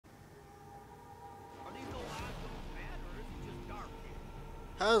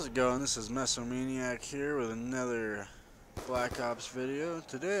How's it going? This is Mesomaniac here with another Black Ops video.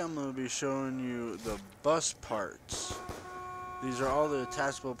 Today I'm going to be showing you the bus parts. These are all the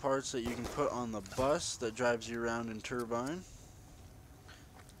attachable parts that you can put on the bus that drives you around in Turbine.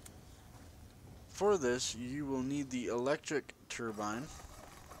 For this, you will need the electric turbine.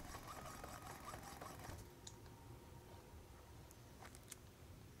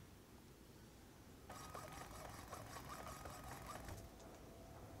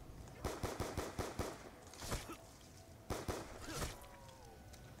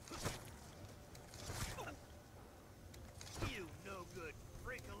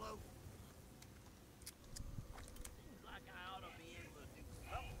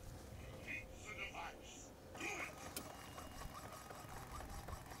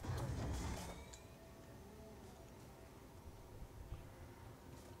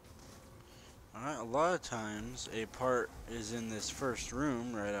 Alright, a lot of times a part is in this first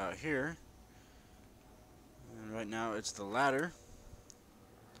room right out here. And right now it's the ladder.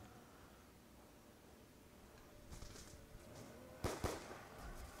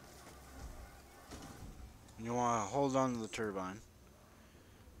 You want to hold on to the turbine.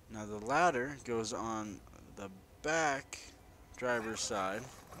 Now the ladder goes on the back driver's side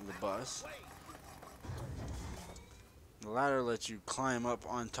of the bus. The ladder lets you climb up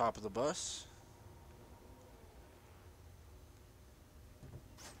on top of the bus.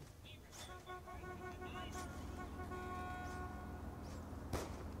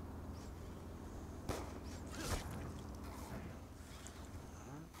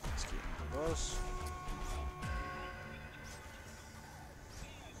 Let's get in the bus.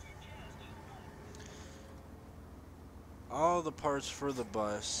 All the parts for the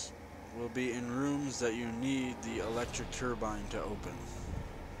bus will be in rooms that you need the electric turbine to open.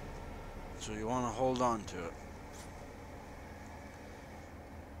 So you want to hold on to it.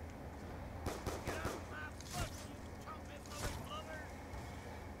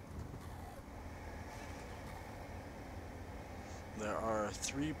 There are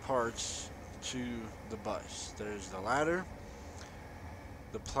 3 parts to the bus. There's the ladder,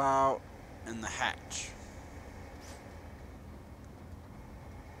 the plow, and the hatch.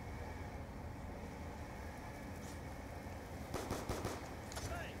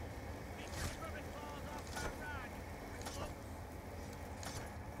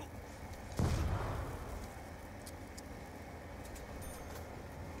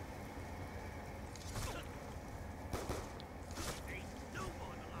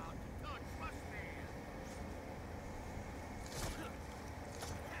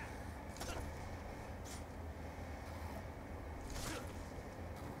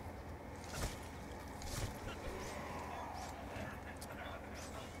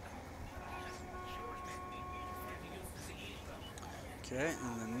 Okay,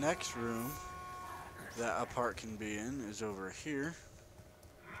 and the next room that a part can be in is over here.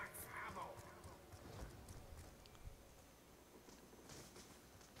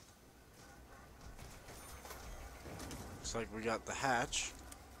 Looks like we got the hatch.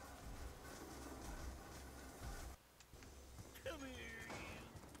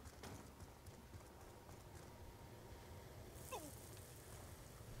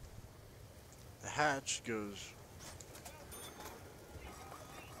 The hatch goes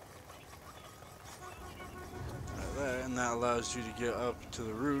right there, and that allows you to get up to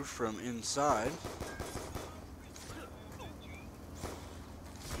the roof from inside.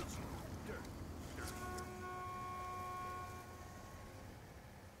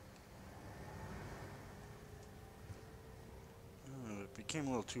 It became a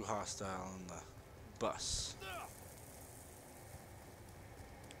little too hostile on the bus.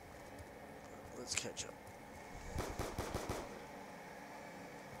 Let's catch up.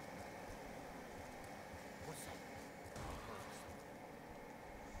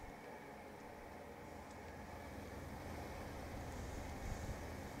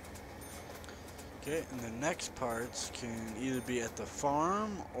 Okay, and the next parts can either be at the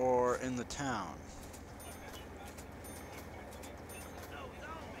farm or in the town.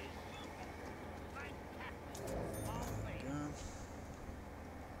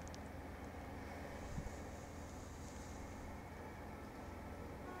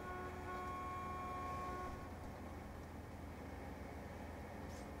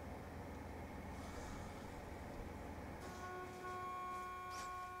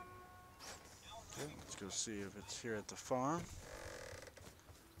 Let's go see if it's here at the farm.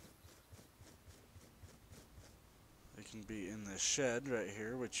 It can be in the shed right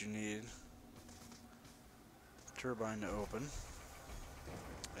here, which you need turbine to open.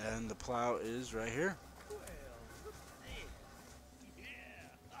 And the plow is right here.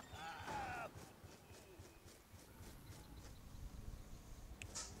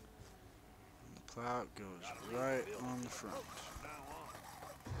 it goes right on the front.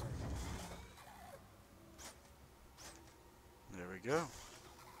 There we go.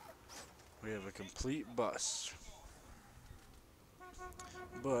 We have a complete bus.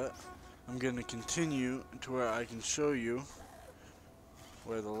 But I'm going to continue to where I can show you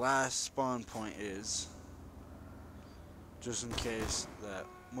where the last spawn point is, just in case that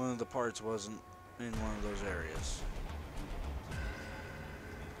one of the parts wasn't in one of those areas.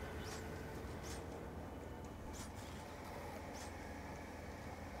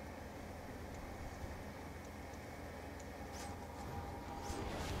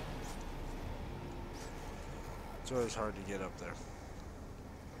 It's always hard to get up there.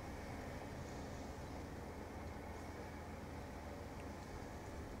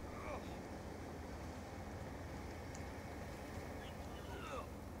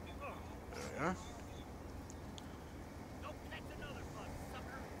 There we are.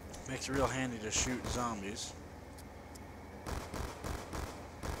 Makes it real handy to shoot zombies.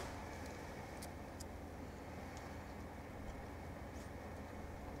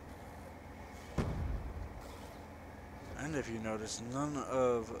 And if you notice, none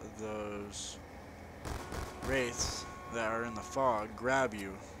of those wraiths that are in the fog grab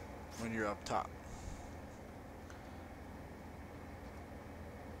you when you're up top.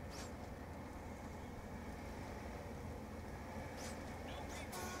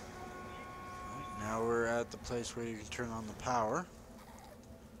 Now we're at the place where you can turn on the power.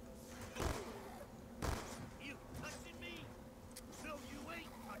 You touching me? No, you ain't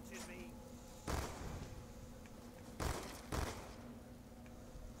touching me.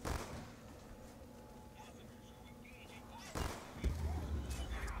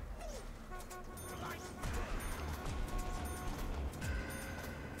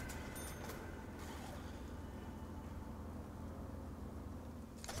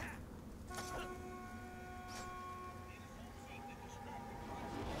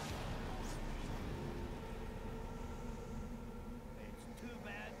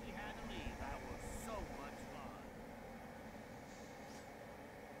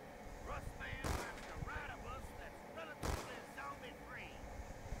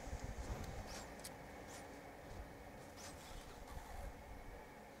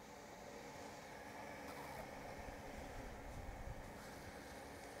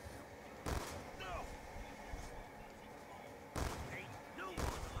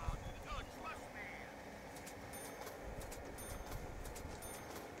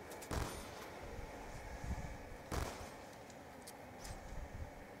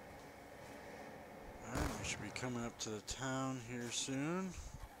 Should be coming up to the town here soon.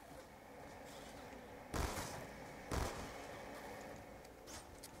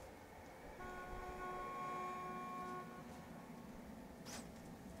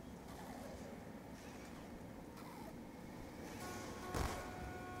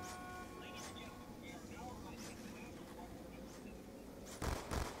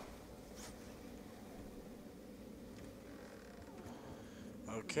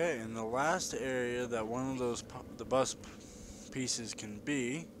 Okay, and the last area that one of those the bus pieces can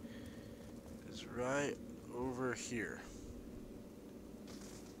be is right over here.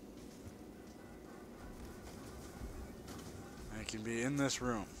 And it can be in this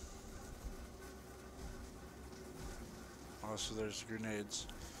room. Also, there's grenades.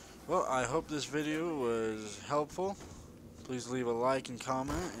 Well, I hope this video was helpful. Please leave a like and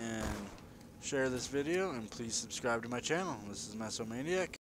comment and share this video, and please subscribe to my channel. This is Mesomaniac.